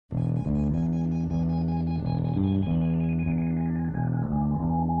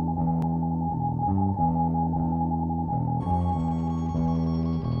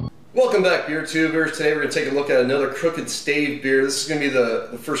Welcome back, beer tubers. Today we're going to take a look at another Crooked Stave beer. This is going to be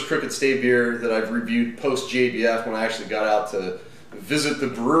the first Crooked Stave beer that I've reviewed post-JBF when I actually got out to visit the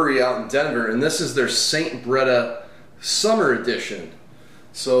brewery out in Denver. And this is their St. Bretta Summer Edition.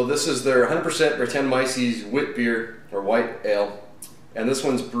 So this is their 100% Brettanomyces wit beer, or white ale. And this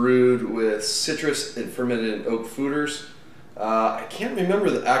one's brewed with citrus and fermented oak foeders. I can't remember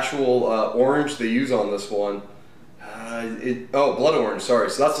the actual orange they use on this one. Blood orange, sorry.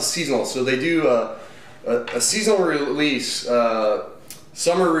 So that's a seasonal. So they do a seasonal release.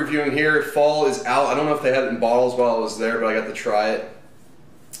 Summer reviewing here. Fall is out. I don't know if they had it in bottles while I was there, but I got to try it.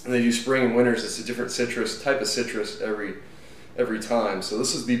 And they do spring and winters. It's a different type of citrus every time. So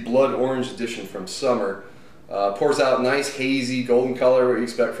this is the blood orange edition from summer. Pours out nice hazy golden color, what you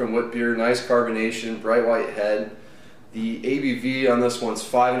expect from wit beer. Nice carbonation, bright white head. The ABV on this one's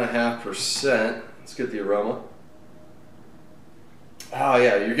 5.5%. Let's get the aroma. Oh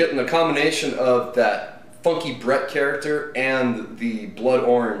yeah, you're getting a combination of that funky Brett character and the blood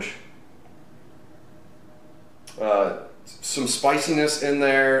orange. Some spiciness in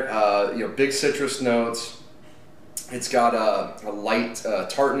there, big citrus notes. It's got a light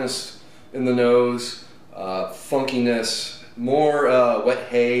tartness in the nose, funkiness, more wet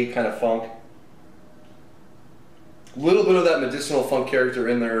hay kind of funk. A little bit of that medicinal funk character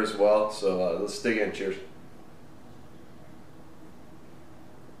in there as well. So let's dig in. Cheers.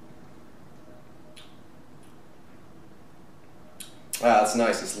 It's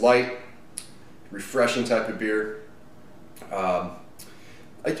nice. It's light, refreshing type of beer. I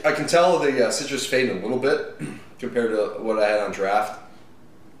can tell the citrus fading a little bit compared to what I had on draft,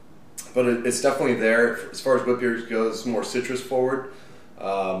 but it's definitely there. As far as wit beers goes, it's more citrus forward.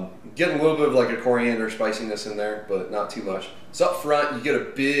 Getting a little bit of like a coriander spiciness in there, but not too much. So up front, you get a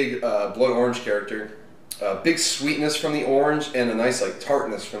big blood orange character, big sweetness from the orange, and a nice like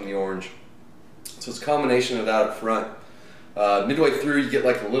tartness from the orange. So it's a combination of that up front. Midway through, you get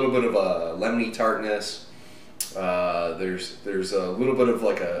like a little bit of a lemony tartness. There's a little bit of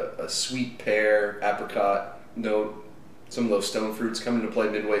like a sweet pear, apricot note. Some of those stone fruits come into play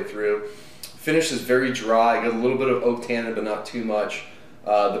midway through. Finish is very dry. Got a little bit of oak tannin, but not too much.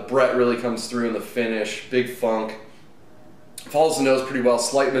 The Brett really comes through in the finish. Big funk. Follows the nose pretty well.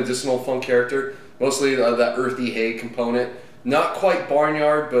 Slight medicinal funk character. Mostly that earthy hay component. Not quite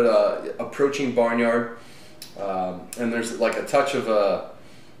barnyard, but approaching barnyard. And there's like a touch of a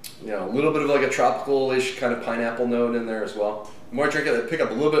little bit of like a tropical-ish kind of pineapple note in there as well. The more I drink it, I pick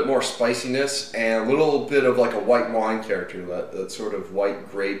up a little bit more spiciness and a little bit of like a white wine character, that sort of white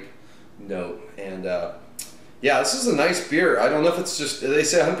grape note. And yeah, this is a nice beer. I don't know if it's just, they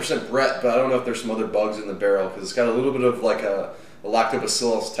say 100% Brett, but I don't know if there's some other bugs in the barrel, because it's got a little bit of like a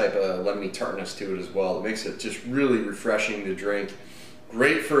lactobacillus type of lemony tartness to it as well. It makes it just really refreshing to drink.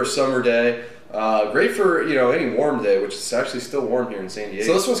 Great for a summer day. Great for any warm day, which is actually still warm here in San Diego.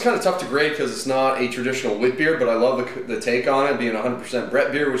 So this one's kind of tough to grade because it's not a traditional wit beer, but I love the take on it being 100%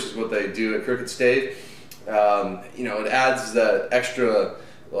 Brett beer, which is what they do at Crooked Stave. It adds that extra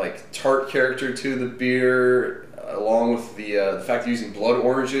like tart character to the beer, along with the fact of using blood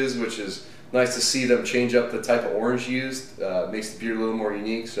oranges, which is nice to see them change up the type of orange used. Makes the beer a little more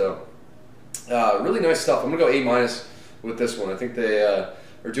unique. So really nice stuff. I'm gonna go A- with this one. I think they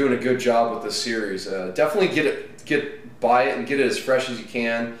are doing a good job with this series. Definitely buy it and get it as fresh as you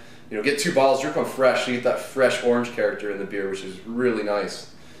can. Get 2 bottles, drink them fresh, so you get that fresh orange character in the beer, which is really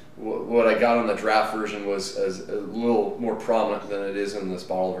nice. What I got on the draft version was a little more prominent than it is in this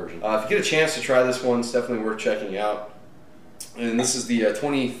bottle version. If you get a chance to try this one, it's definitely worth checking out. And this is the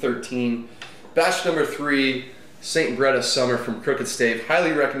 2013 batch number 3 St. Bretta Summer from Crooked Stave.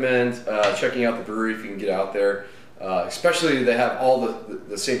 Highly recommend checking out the brewery if you can get out there. Especially they have all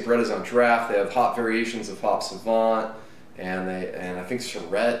the St. Brettas on draft. They have hop variations of Hop Savant, and I think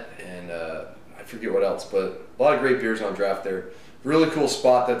Surette, and I forget what else, but a lot of great beers on draft there. Really cool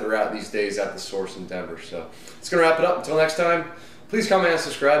spot that they're at these days at the Source in Denver. So it's gonna wrap it up. Until next time, please comment and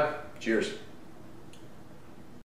subscribe. Cheers.